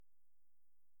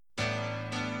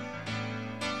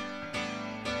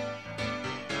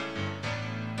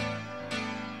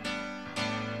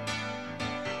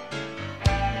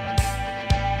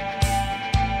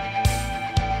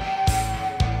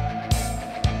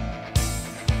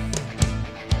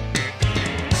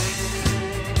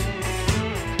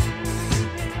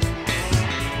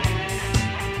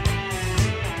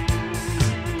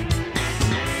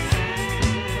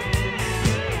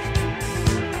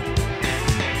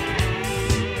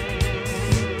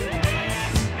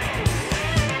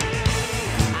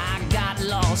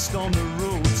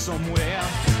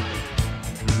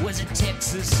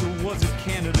Texas or was it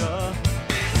Canada?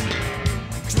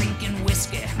 Drinking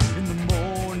whiskey in the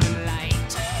morning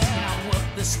light, and I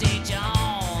worked the stage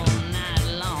all night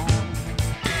long.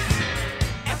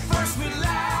 At first we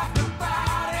laughed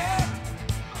about it,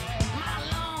 my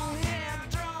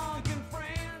long-haired drunken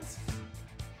friends.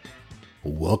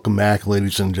 Welcome back,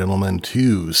 ladies and gentlemen,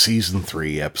 to Season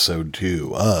 3, Episode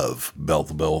 2 of Bell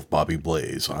to Bell with Bobby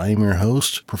Blaze. I am your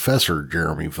host, Professor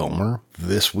Jeremy Vilmer.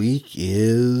 This week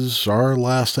is our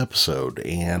last episode,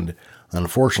 and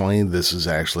unfortunately, this is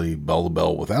actually Bell to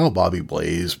Bell without Bobby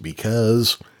Blaze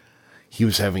because he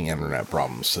was having internet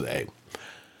problems today.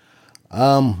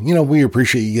 We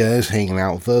appreciate you guys hanging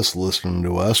out with us, listening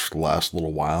to us for the last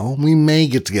little while. We may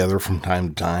get together from time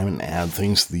to time and add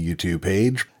things to the YouTube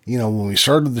page. When we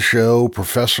started the show,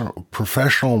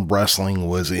 professional wrestling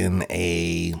was in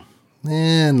a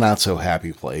not so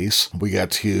happy place. We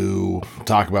got to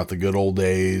talk about the good old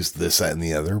days, this, that, and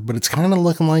the other, but it's kind of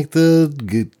looking like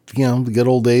the good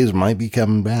old days might be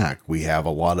coming back. We have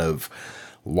a lot of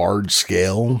large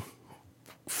scale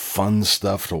fun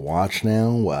stuff to watch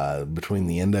now, between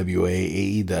the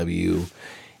NWA, AEW,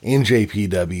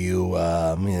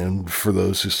 NJPW, and for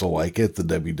those who still like it, the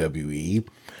WWE.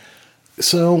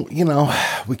 So,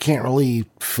 we can't really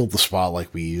fill the spot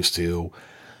like we used to.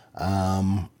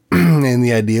 And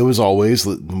the idea was always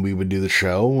that we would do the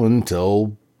show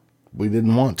until we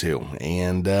didn't want to.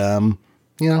 And,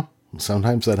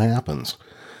 sometimes that happens.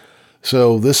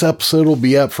 So this episode will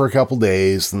be up for a couple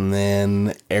days, and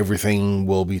then everything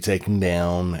will be taken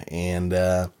down, and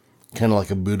kind of like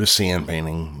a Buddhist sand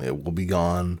painting, it will be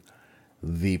gone.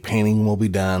 The painting will be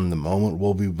done. The moment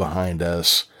will be behind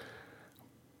us.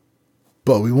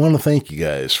 But we want to thank you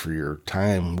guys for your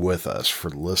time with us,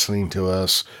 for listening to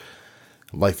us.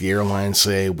 Like the airlines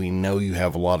say, we know you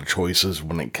have a lot of choices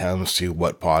when it comes to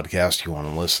what podcast you want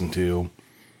to listen to.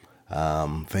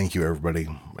 Thank you, everybody.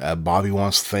 Bobby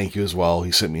wants to thank you as well.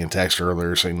 He sent me a text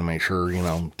earlier saying to make sure,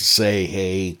 to say,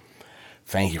 hey,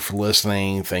 thank you for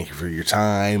listening. Thank you for your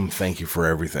time. Thank you for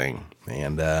everything.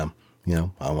 And, I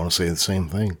want to say the same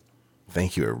thing.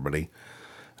 Thank you, everybody.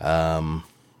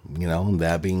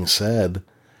 That being said,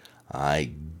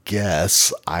 I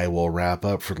guess I will wrap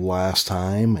up for the last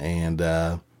time and,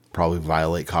 probably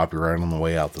violate copyright on the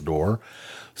way out the door.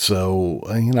 So,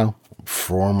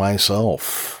 for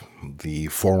myself, the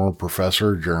former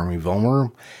Professor Jeremy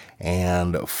Vilmer,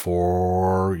 and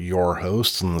for your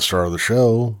host and the star of the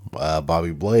show,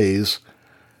 Bobby Blaze,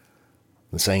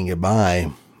 saying goodbye,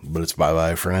 but it's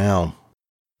bye-bye for now.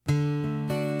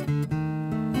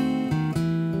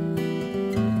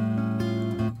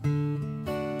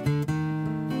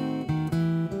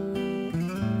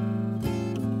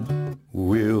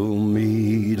 We'll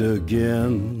meet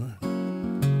again,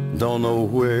 don't know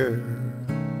where,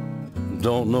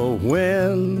 don't know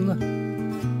when,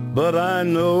 but I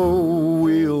know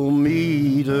we'll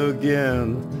meet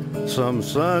again some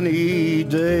sunny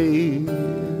day.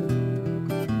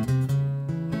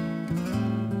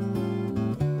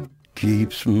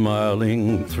 Keep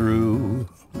smiling through,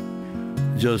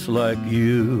 just like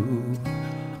you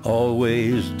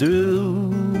always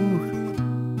do,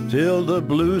 till the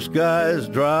blue skies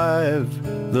drive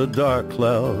the dark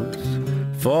clouds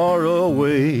far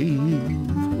away.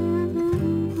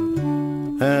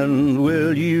 And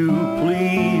will you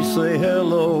please say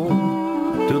hello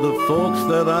to the folks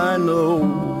that I know?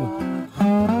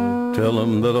 Tell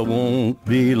them that I won't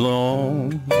be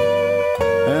long,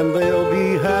 and they'll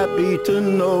be happy to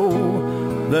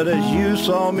know that as you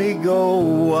saw me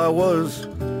go, I was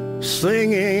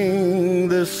singing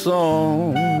this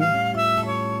song.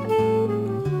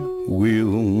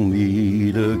 We'll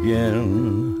meet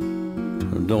again,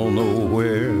 don't know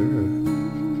where,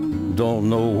 don't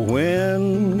know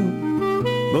when,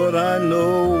 but I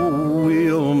know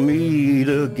we'll meet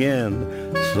again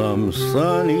some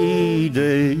sunny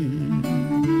day.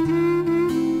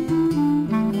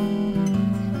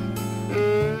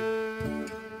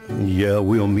 Yeah,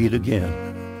 we'll meet again.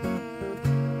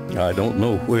 I don't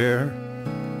know where,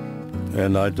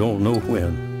 and I don't know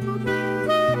when,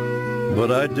 but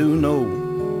I do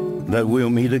know that we'll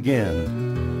meet again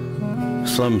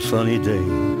some sunny day.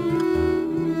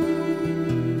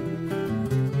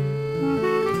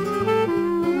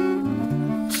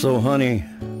 So honey,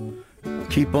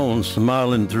 keep on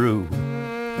smiling through,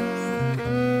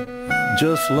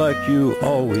 just like you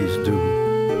always do,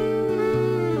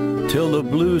 till the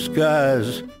blue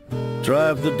skies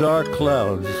drive the dark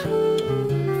clouds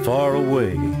far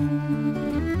away.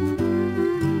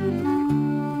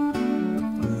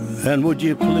 And would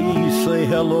you please say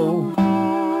hello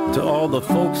to all the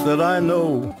folks that I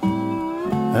know,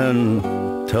 and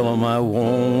tell them I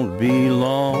won't be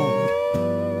long.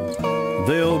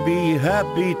 They'll be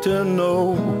happy to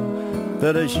know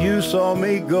that as you saw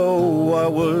me go, I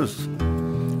was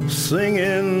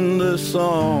singing this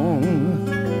song.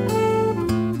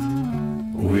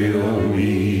 We'll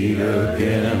meet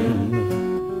again,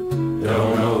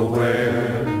 don't know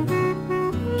where,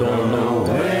 don't know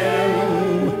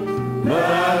when, but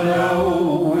I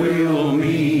know we'll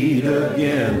meet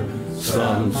again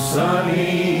some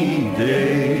sunny